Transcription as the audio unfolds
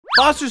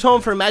Foster's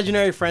Home for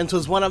Imaginary Friends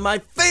was one of my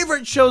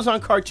favorite shows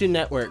on Cartoon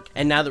Network,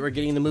 and now that we're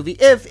getting the movie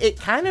If, it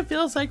kind of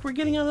feels like we're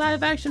getting a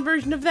live-action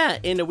version of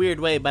that in a weird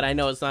way, but I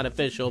know it's not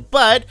official.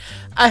 But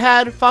I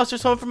had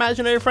Foster's Home for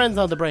Imaginary Friends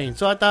on the brain,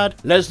 so I thought,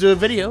 let's do a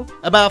video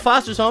about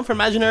Foster's Home for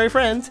Imaginary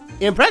Friends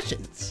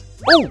Impressions.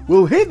 Oh,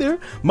 well, hey there.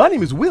 My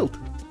name is Wilt.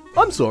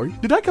 I'm sorry,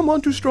 did I come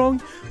on too strong?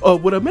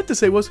 What I meant to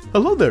say was,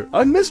 hello there,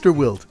 I'm Mr.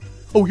 Wilt.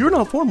 Oh, you're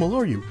not formal,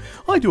 are you?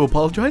 I do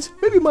apologize.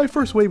 Maybe my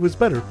first wave was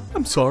better.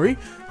 I'm sorry.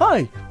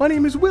 Hi, my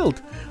name is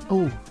Wilt.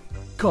 Oh,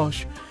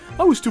 gosh,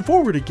 I was too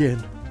forward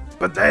again.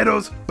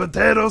 Potatoes,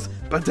 potatoes,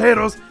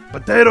 potatoes,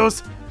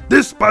 potatoes.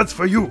 This spot's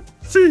for you.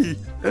 See,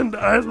 and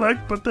I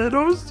like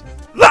potatoes.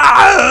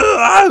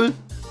 I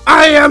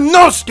am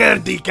no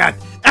scaredy cat,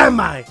 am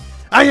I?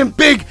 I am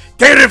big,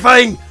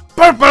 terrifying,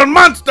 purple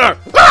monster!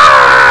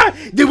 Ah!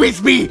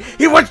 It's me!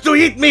 He wants to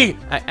eat me!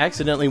 I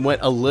accidentally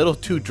went a little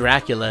too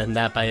Dracula in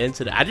that by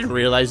incident. I didn't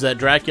realize that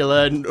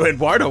Dracula and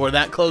Eduardo were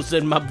that close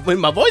in my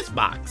voice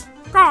box.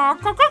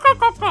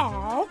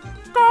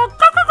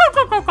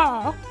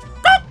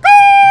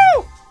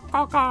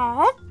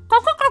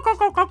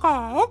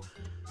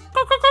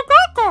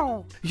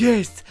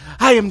 Yes,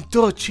 I am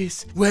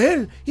Duchess.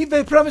 Well, if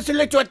I promise to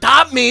let you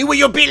adopt me, will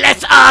you be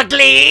less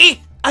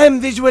ugly? I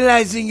am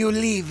visualizing you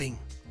leaving.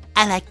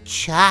 I like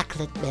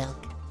chocolate milk.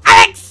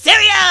 I like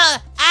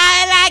cereal!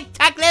 I like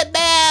chocolate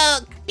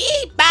milk.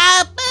 Beep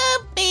bop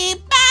boop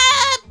beep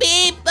bop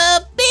beep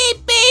boop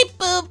beep beep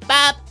boop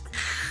bop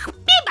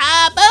beep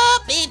bop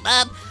boop beep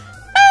bop.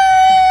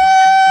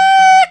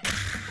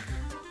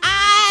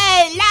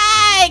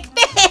 I like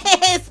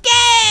this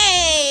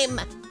game.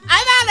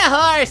 I'm on a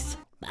horse.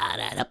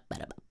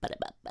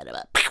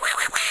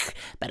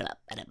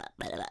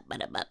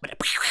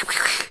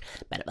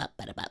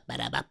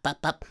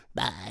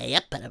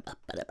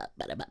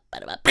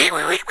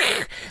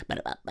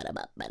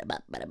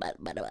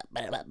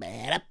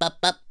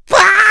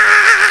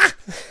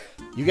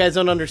 You guys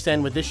don't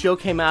understand, when this show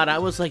came out, I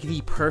was like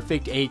the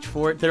perfect age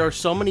for it. There are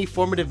so many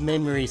formative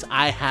memories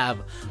I have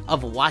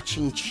of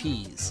watching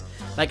Cheese.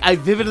 Like, I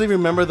vividly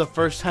remember the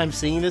first time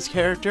seeing this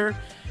character,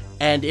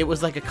 and it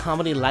was like a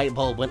comedy light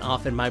bulb went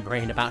off in my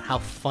brain about how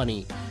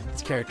funny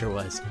this character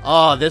was.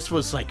 Oh, this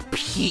was like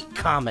peak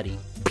comedy.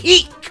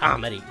 Peak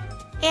comedy.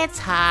 It's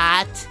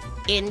hot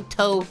in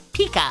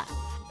Topeka.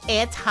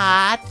 It's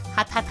hot,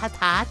 hot, hot, hot,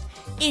 hot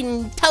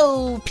in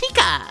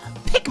Topeka.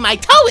 Pick my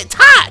toe, it's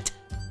hot.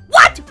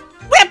 What?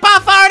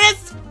 Rip-off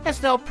artist?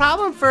 There's no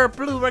problem for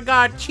Blue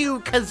Regard Q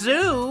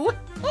Kazoo.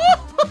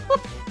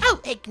 Oh,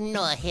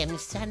 ignore him,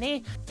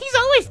 Sonny. He's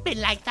always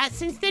been like that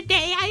since the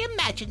day I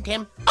imagined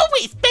him.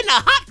 Always been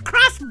a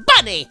hot-cross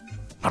bunny.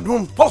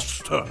 Madame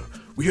Foster,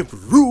 we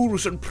have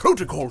rules and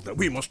protocols that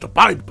we must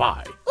abide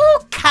by.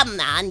 Oh, come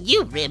on,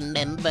 you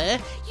remember.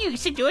 You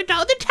used to do it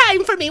all the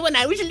time for me when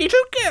I was a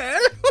little girl.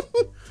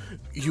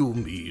 You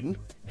mean?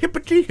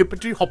 Hippity,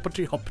 hippity,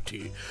 hoppity,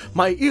 hoppity.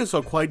 My ears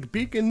are quite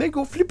big and they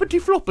go flippity,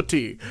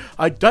 floppity.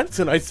 I dance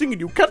and I sing and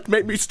you can't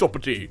make me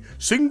stoppity.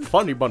 Sing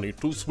funny bunny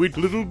to sweet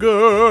little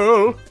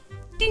girl.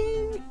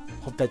 Ding!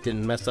 Hope that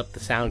didn't mess up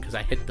the sound because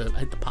I hit the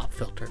pop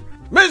filter.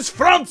 Miss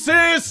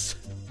Francis!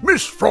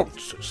 Miss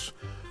Francis,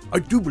 I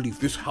do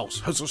believe this house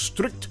has a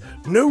strict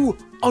no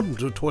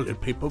under toilet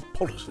paper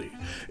policy.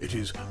 It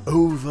is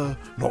over,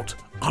 not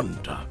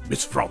under,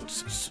 Miss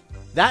Francis.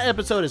 That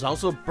episode is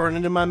also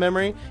burning in my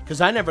memory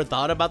because I never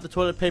thought about the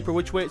toilet paper,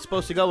 which way it's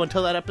supposed to go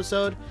until that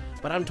episode.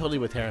 But I'm totally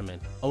with Harriman.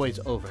 Always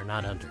over,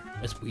 not under.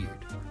 That's weird.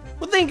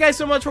 Well, thank you guys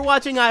so much for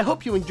watching. I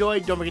hope you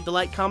enjoyed. Don't forget to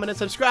like, comment, and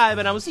subscribe.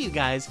 And I will see you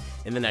guys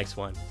in the next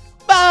one.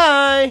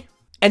 Bye!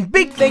 And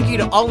big thank you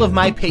to all of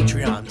my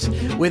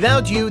Patreons.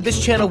 Without you, this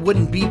channel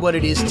wouldn't be what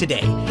it is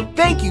today.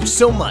 Thank you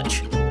so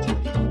much.